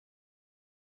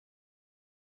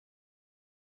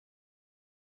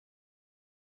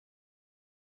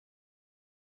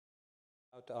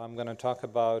I'm going to talk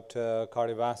about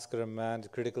cardiovascular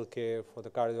management, critical care for the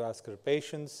cardiovascular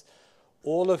patients.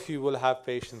 All of you will have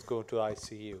patients go to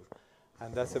ICU,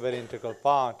 and that's a very integral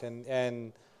part.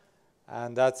 And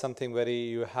that's something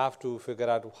you have to figure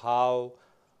out how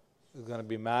it's going to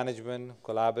be management,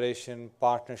 collaboration,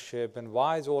 partnership, and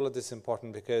why is all of this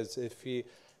important? Because if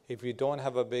you don't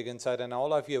have a big insight, and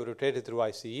all of you have rotated through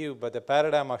ICU, but the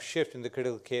paradigm of shift in the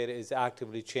critical care is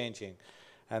actively changing,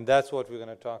 and that's what we're going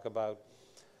to talk about.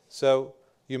 So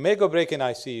you make or break in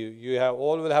ICU. You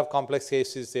all will have complex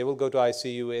cases. They will go to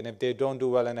ICU, and if they don't do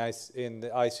well in the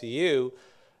ICU,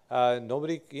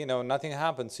 nothing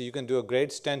happens. So you can do a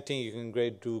great stenting, you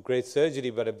can do great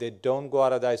surgery, but if they don't go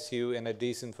out of the ICU in a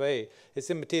decent way, it's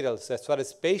immaterial. So as far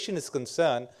as patient is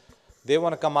concerned, they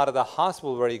want to come out of the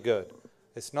hospital very good.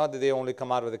 It's not that they only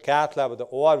come out with the cath lab or the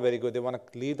OR very good. They want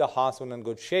to leave the hospital in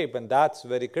good shape, and that's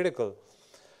very critical.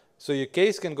 So your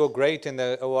case can go great in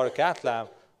the OR cath lab,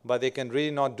 but they can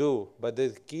really not do. But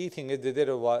the key thing is they did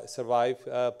survive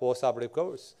post-operative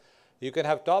course. You can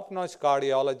have top-notch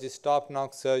cardiologists,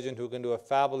 top-notch surgeon who can do a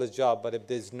fabulous job, but if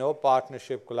there's no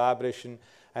partnership, collaboration,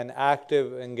 and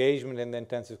active engagement in the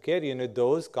intensive care unit,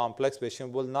 those complex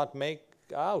patients will not make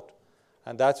out.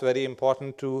 And that's very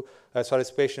important too, as far as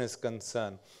patient is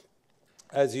concerned.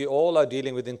 As you all are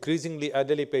dealing with increasingly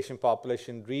elderly patient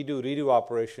population, redo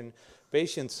operation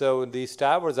patients, so these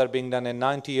TAVRs are being done at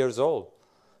 90 years old.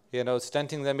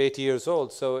 Stenting them 80 years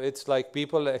old. So it's like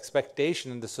people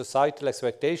expectation and the societal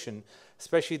expectation,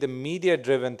 especially the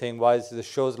media-driven thing, why the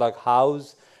shows like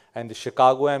House and the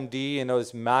Chicago MD,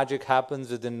 its magic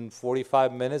happens within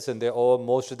 45 minutes and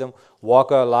most of them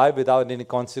walk out alive without any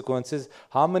consequences.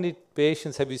 How many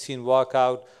patients have you seen walk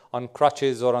out on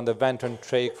crutches or on the vent and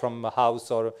trach from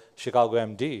House or Chicago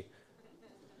MD?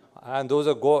 And those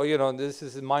are, this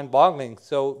is mind-boggling.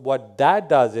 So what that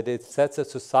does, it sets a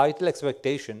societal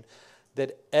expectation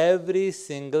that every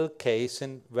single case,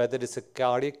 and whether it's a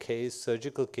cardiac case,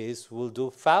 surgical case, will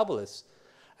do fabulous.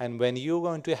 And when you're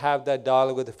going to have that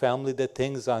dialogue with the family that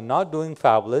things are not doing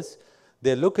fabulous,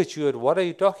 they look at you and what are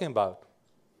you talking about?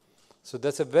 So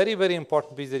that's a very, very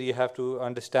important piece that you have to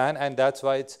understand, and that's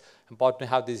why it's important to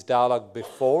have this dialogue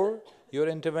before your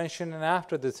intervention and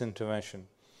after this intervention.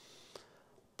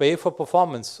 Pay for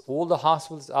performance. All the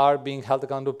hospitals are being held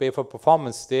accountable to pay for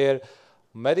performance. Their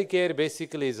Medicare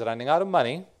basically is running out of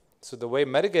money. So the way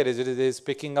Medicare is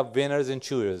picking up winners and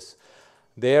choosers.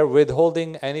 They're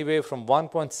withholding anywhere from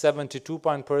 1.7 to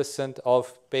 2%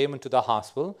 of payment to the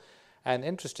hospital. And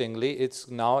interestingly, it's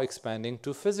now expanding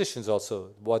to physicians also.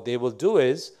 What they will do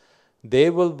is they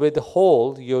will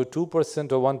withhold your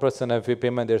 2% or 1% of your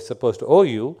payment they're supposed to owe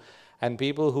you. And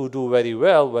people who do very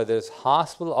well, whether it's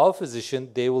hospital or physician,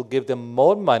 they will give them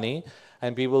more money.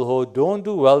 And people who don't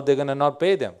do well, they're going to not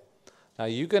pay them. Now,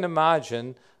 you can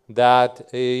imagine that,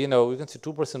 you can say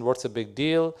 2%, what's a big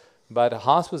deal? But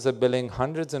hospitals are billing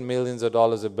hundreds and millions of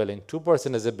dollars of billing.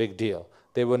 2% is a big deal.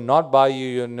 They will not buy you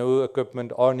your new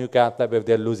equipment or new cath lab if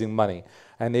they're losing money.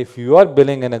 And if you are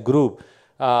billing in a group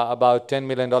about $10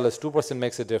 million, 2%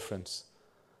 makes a difference.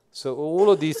 So all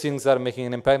of these things are making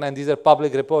an impact, and these are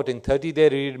public reporting. 30-day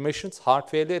readmissions, heart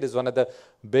failure is one of the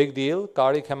big deal.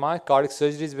 Cardiac MI, cardiac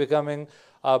surgery is becoming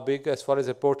big as far as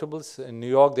reportables. In New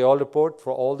York, they all report.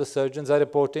 For all the surgeons are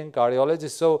reporting, cardiologists.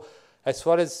 So as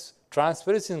far as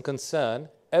transparency is concerned,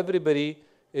 everybody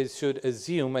should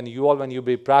assume, and you all, when you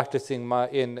be practicing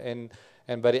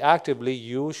and very actively,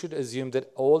 you should assume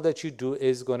that all that you do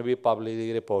is going to be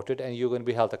publicly reported and you're going to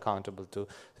be held accountable to.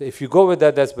 So if you go with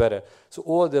that, that's better. So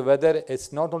whether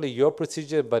it's not only your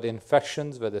procedure, but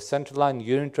infections, whether central line,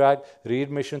 urinary tract,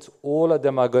 readmissions, all of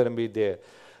them are going to be there.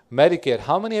 Medicare,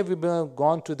 how many of you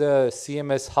gone to the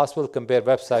CMS Hospital Compare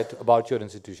website about your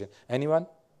institution? Anyone?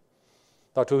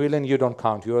 Dr. Whelan, you don't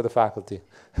count. You're the faculty.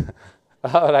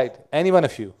 All right. Any one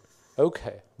of you?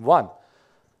 Okay. One.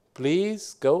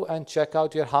 Please go and check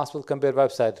out your Hospital Compare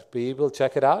website. People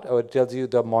check it out. It tells you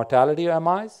the mortality of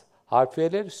MIs, heart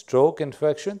failure, stroke,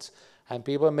 infections, and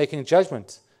people are making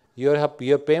judgments. Your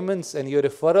payments and your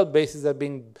referral basis are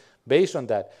being based on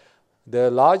that. The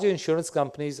larger insurance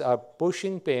companies are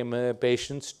pushing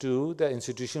patients to the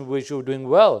institution which are doing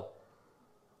well.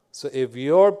 So if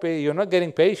you're not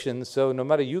getting patients, so no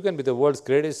matter you can be the world's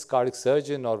greatest cardiac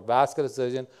surgeon or vascular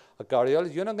surgeon or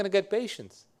cardiologist, you're not going to get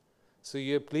patients. So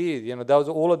please,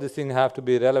 all of these things have to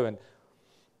be relevant.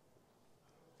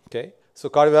 Okay. So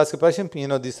cardiovascular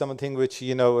patient, these some of the things which,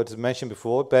 was mentioned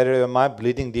before. Peri-MI,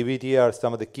 bleeding, DVT are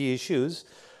some of the key issues.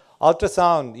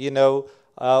 Ultrasound,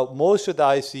 most of the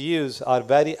ICUs are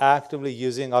very actively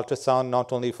using ultrasound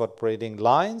not only for putting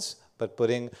lines, but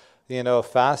putting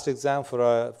fast exam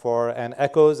for an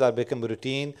echoes are become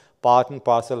routine, part and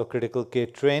parcel of critical care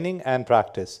training and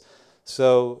practice.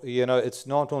 So, it's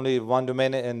not only one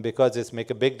domain, and because it's make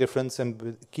a big difference, and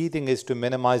the key thing is to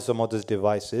minimize some of those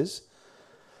devices.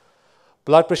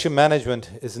 Blood pressure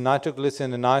management is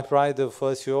nitroglycerin and nitrite, the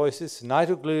first choices.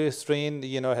 Nitroglycerin,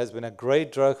 has been a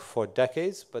great drug for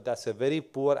decades, but that's a very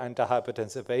poor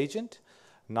antihypertensive agent.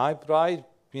 Nitrite,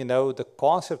 the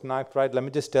cost of nitrite, let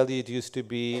me just tell you, it used to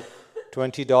be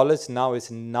 $20. Now it's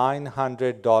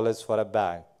 $900 for a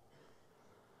bag.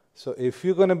 So if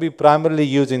you're going to be primarily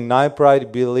using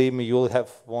nitrite, believe me, you'll have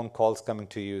phone calls coming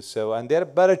to you. So, and there are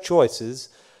better choices.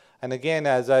 And again,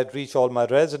 as I reach all my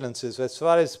residences, as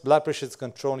far as blood pressure is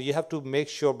controlled, you have to make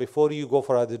sure before you go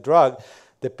for other drug,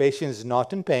 the patient is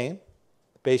not in pain,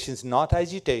 the patient is not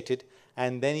agitated,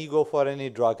 and then you go for any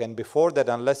drug. And before that,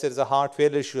 unless there is a heart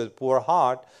failure issue with poor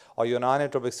heart or your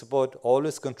inotropic support,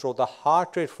 always control the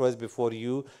heart rate first before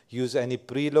you use any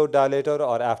preload dilator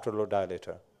or afterload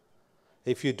dilator.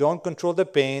 If you don't control the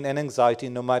pain and anxiety,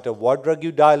 no matter what drug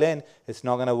you dial in, it's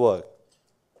not going to work.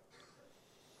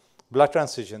 Blood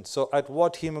transfusion. So at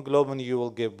what hemoglobin you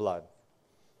will give blood?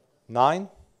 9?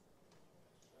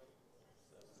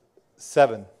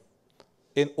 7.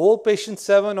 In all patients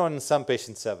 7 or in some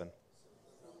patients 7?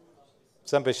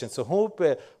 Some patients. So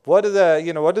what is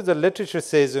the literature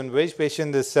says in which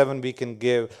patient is 7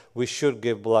 we should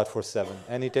give blood for 7?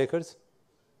 Any takers?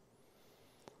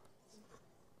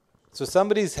 So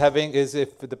somebody is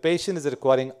if the patient is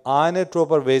requiring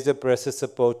inotropic vasopressor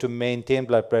support to maintain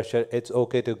blood pressure, it's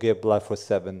okay to give blood for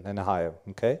 7 and higher,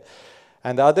 okay?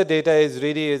 And the other data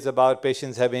is about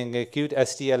patients having acute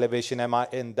ST elevation,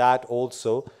 and that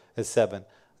also is 7.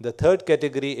 The third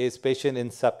category is patient in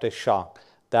septic shock,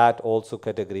 that also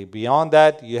category. Beyond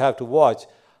that, you have to watch.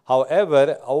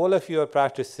 However, all of you are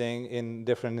practicing in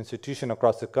different institutions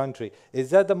across the country. Is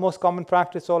that the most common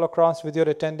practice all across with your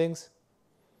attendings?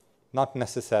 Not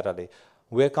necessarily.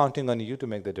 We're counting on you to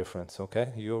make the difference,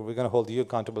 okay? We're going to hold you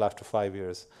accountable after 5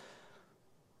 years.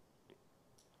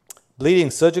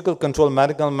 Bleeding, surgical control,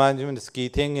 medical management is key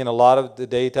thing. A lot of the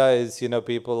data is,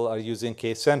 people are using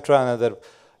K-Centra and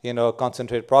other,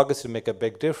 concentrated progress to make a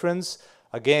big difference.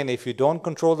 Again, if you don't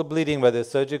control the bleeding, whether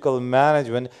surgical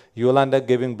management, you'll end up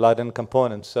giving blood and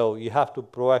components. So you have to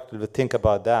proactively think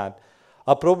about that.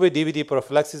 Appropriate DVT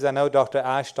prophylaxis, I know Dr.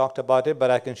 Ash talked about it,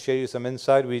 but I can share you some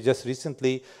insight. We just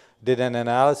recently did an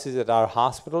analysis at our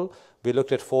hospital. We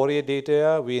looked at 4-year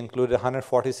data. We included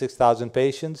 146,000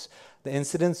 patients. The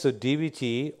incidence of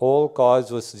DVT, all cause,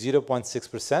 was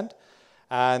 0.6%.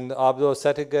 And of those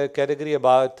category,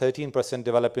 about 13%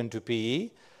 develop into PE.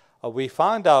 We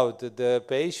found out that the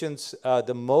patients,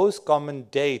 the most common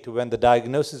date when the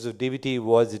diagnosis of DVT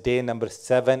was day number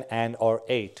 7 and or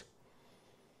 8.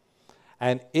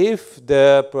 And if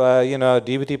the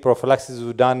DVT prophylaxis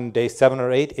was done day 7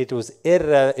 or 8,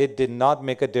 it did not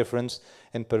make a difference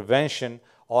in prevention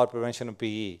or prevention of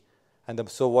PE. And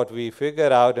so what we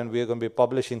figured out, and we're going to be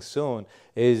publishing soon,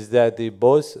 is that the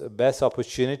best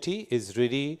opportunity is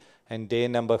really in day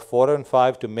number 4 and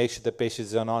 5 to make sure the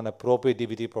patients are on appropriate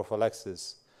DVT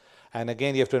prophylaxis. And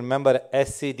again, you have to remember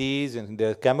SCDs and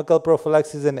the chemical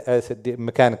prophylaxis and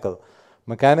mechanical.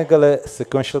 Mechanical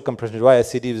sequential compression, why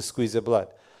SCD will squeeze the blood.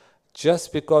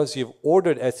 Just because you've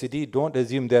ordered SCD, don't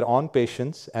assume they're on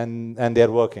patients and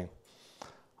they're working.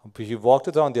 If you've walked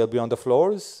it on, they'll be on the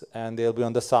floors and they'll be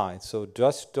on the sides. So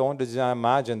just don't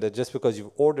imagine that just because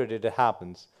you've ordered it, it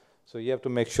happens. So you have to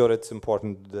make sure it's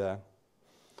important there.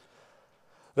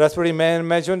 Respiratory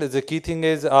management is the key thing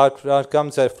is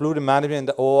outcomes are fluid management in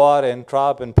the OR and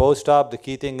TROP and post-op. The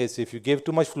key thing is if you give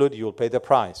too much fluid, you'll pay the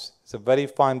price. It's a very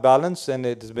fine balance and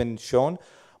it has been shown.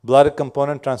 Blood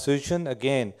component transfusion,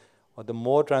 again, the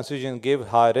more transfusion give,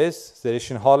 high risk.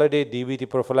 Sedation holiday, DVT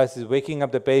prophylaxis, waking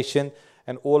up the patient,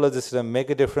 and all of this will make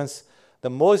a difference. The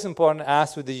most important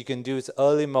aspect that you can do is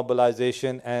early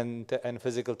mobilization and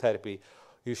physical therapy.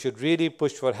 You should really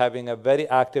push for having a very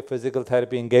active physical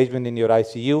therapy engagement in your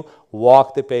ICU.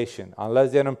 Walk the patient.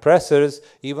 Unless they're on pressors,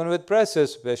 even with pressors,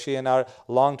 especially in our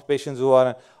long patients who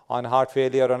are on heart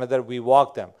failure or another, we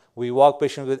walk them. We walk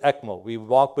patients with ECMO. We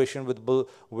walk patients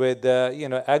with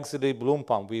auxiliary balloon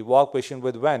pump. We walk patients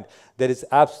with vent. There is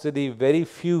absolutely very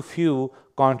few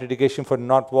contraindication for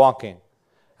not walking.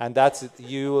 And that's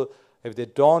if they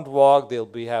don't walk,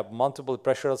 they'll have multiple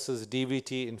pressure ulcers,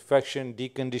 DVT, infection,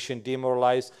 deconditioned,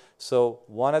 demoralized. So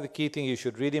one of the key things you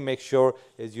should really make sure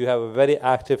is you have a very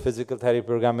active physical therapy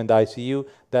program in the ICU.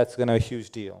 That's going to be a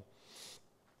huge deal.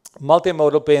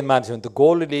 Multimodal pain management. The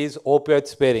goal is opioid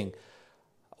sparing.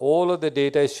 all of the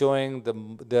data is showing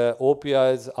the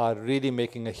opioids are really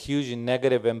making a huge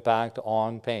negative impact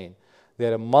on pain.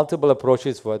 There are multiple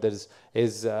approaches, whether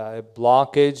it's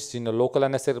blockage, local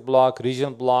anesthetic block,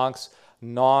 regional blocks,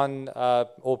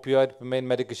 non-opioid pain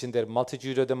medication. There are a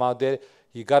multitude of them out there.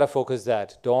 You got to focus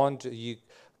that.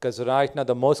 Because right now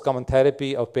the most common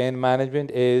therapy of pain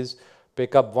management is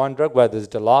pick up one drug, whether it's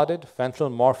Dilaudid,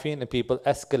 fentanyl, morphine, and people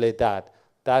escalate that.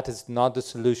 That is not the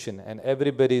solution, and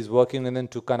everybody is working on it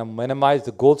to kind of minimize.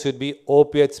 The goal should be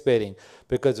opioid sparing,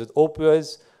 because with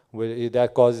opioids,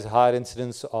 that causes higher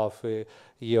incidence of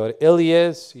your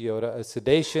ileus, your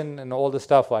sedation, and all the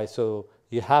stuff. Right? So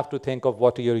you have to think of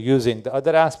what you're using. The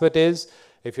other aspect is,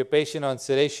 if your patient on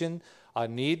sedation or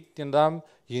need in them,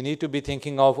 you need to be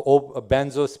thinking of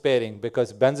benzo sparing,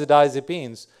 because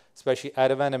benzodiazepines, especially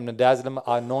Ativan and midazolam,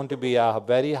 are known to be a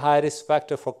very high risk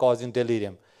factor for causing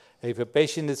delirium. If a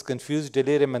patient is confused,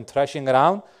 delirium, and thrashing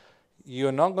around,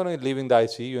 you're not going to be leaving the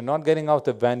ICU, you're not getting out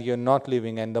the vent, you're not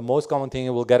leaving. And the most common thing,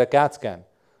 you will get a CAT scan.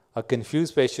 A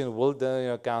confused patient will do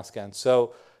a CAT scan.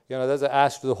 So, there's an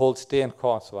ash to the whole stay and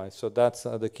cost-wise. So that's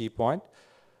the key point.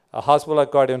 A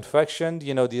hospital-acquired infection,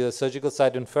 these are surgical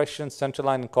site infections, central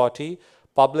line and CAR-T,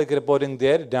 public reporting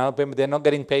there, down payment, they're not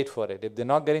getting paid for it. If they're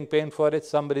not getting paid for it,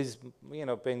 somebody's,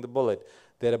 paying the bullet.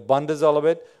 There are bundles all of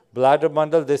it. Bladder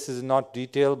bundle, this is not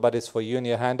detailed, but it's for you in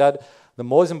your handout. The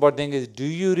most important thing is, do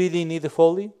you really need the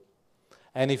Foley?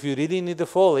 And if you really need the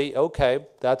Foley, okay,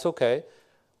 that's okay.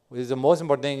 The most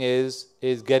important thing is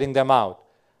getting them out.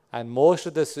 And most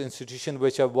of the institutions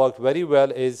which have worked very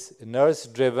well is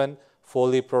nurse-driven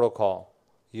Foley protocol.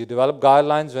 You develop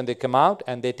guidelines when they come out,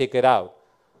 and they take it out.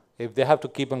 If they have to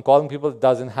keep on calling people, it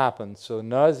doesn't happen. So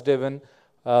nurse-driven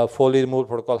Foley removal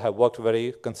protocol have worked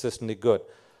very consistently good.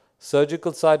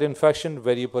 Surgical site infection,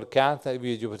 where you put cath,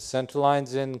 you put central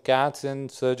lines in, cats in,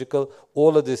 surgical,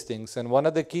 all of these things. And one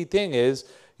of the key thing is,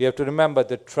 you have to remember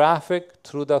the traffic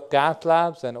through the cath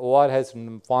labs and OR has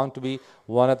been found to be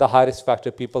one of the highest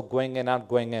factor, people going in and out,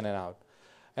 going in and out.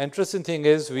 Interesting thing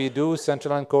is, we do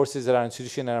central line courses at our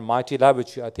institution and our MIT lab,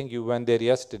 which I think you went there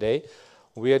yesterday.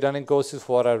 We are running courses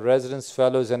for our residents,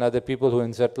 fellows, and other people who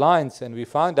insert lines, and we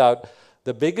found out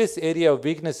the biggest area of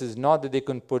weakness is not that they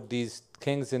couldn't put these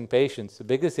things in patients. The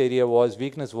biggest area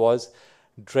weakness was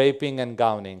draping and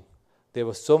gowning. There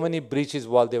were so many breaches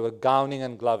while they were gowning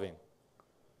and gloving.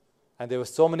 And there were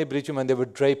so many breaches when they were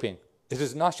draping. It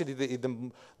is not actually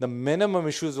the minimum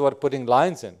issues were putting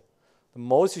lines in. The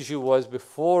most issue was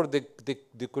before they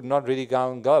could not really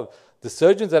gown and glove. The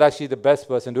surgeons are actually the best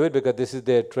person to do it because this is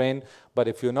their train. But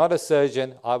if you're not a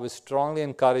surgeon, I would strongly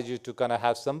encourage you to kind of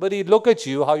have somebody look at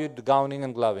you how you're gowning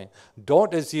and gloving.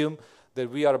 Don't assume that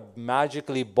we are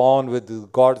magically born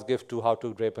with God's gift to how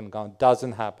to drape and gown.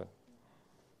 Doesn't happen.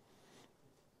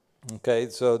 Okay,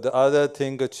 so the other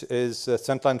thing which is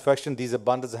central infection, these are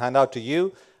bundles handed out to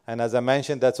you. And as I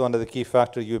mentioned, that's one of the key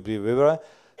factors you'll be aware of.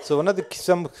 So I'm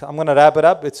going to wrap it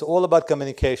up. It's all about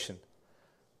communication.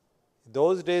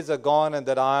 Those days are gone and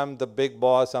that I'm the big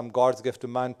boss, I'm God's gift to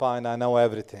mankind, I know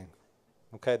everything.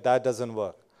 Okay, that doesn't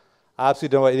work.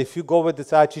 Absolutely don't work. If you go with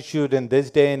this attitude in this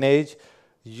day and age,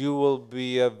 you will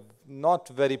be a not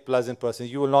very pleasant person.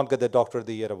 You will not get the Doctor of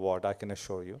the Year award, I can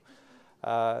assure you.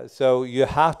 So you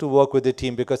have to work with the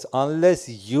team, because unless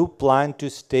you plan to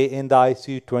stay in the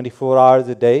ICU 24 hours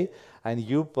a day, and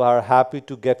you are happy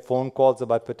to get phone calls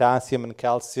about potassium and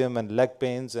calcium and leg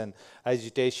pains and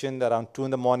agitation around 2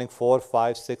 in the morning, 4,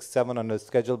 5, 6, 7 on a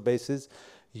scheduled basis,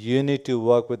 you need to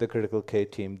work with the critical care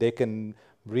team. They can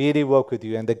really work with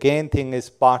you. And the main thing is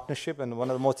partnership, and one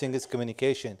of the most things is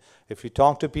communication. If you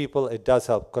talk to people, it does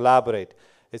help. Collaborate.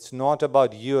 It's not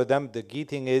about you or them. The key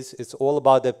thing is it's all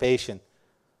about the patient.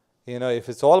 If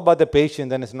it's all about the patient,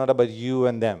 then it's not about you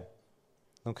and them.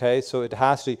 Okay, so it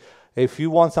has to. If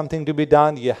you want something to be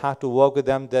done, you have to work with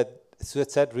them that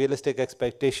set realistic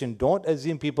expectation. Don't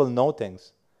assume people know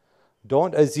things.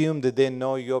 Don't assume that they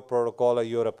know your protocol or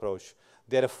your approach.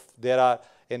 There are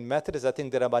in Methodist, I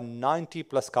think there are about 90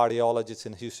 plus cardiologists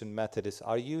in Houston Methodist.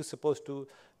 Are you supposed to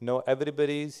know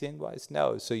everybody's thing wise?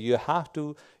 No. So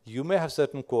you may have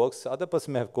certain quirks, the other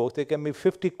person may have quirks, there can be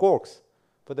 50 quirks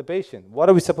for the patient. What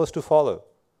are we supposed to follow?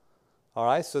 All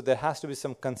right, so there has to be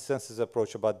some consensus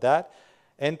approach about that.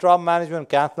 Intra management,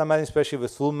 cath lab management, especially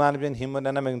with fluid management,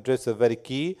 hemodynamic interests are very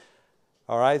key.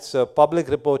 All right, so public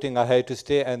reporting are here to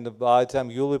stay, and by the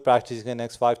time you'll be practicing in the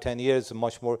next 5-10 years,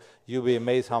 much more, you'll be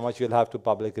amazed how much you'll have to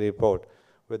publicly report.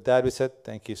 With that, we said,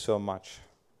 thank you so much.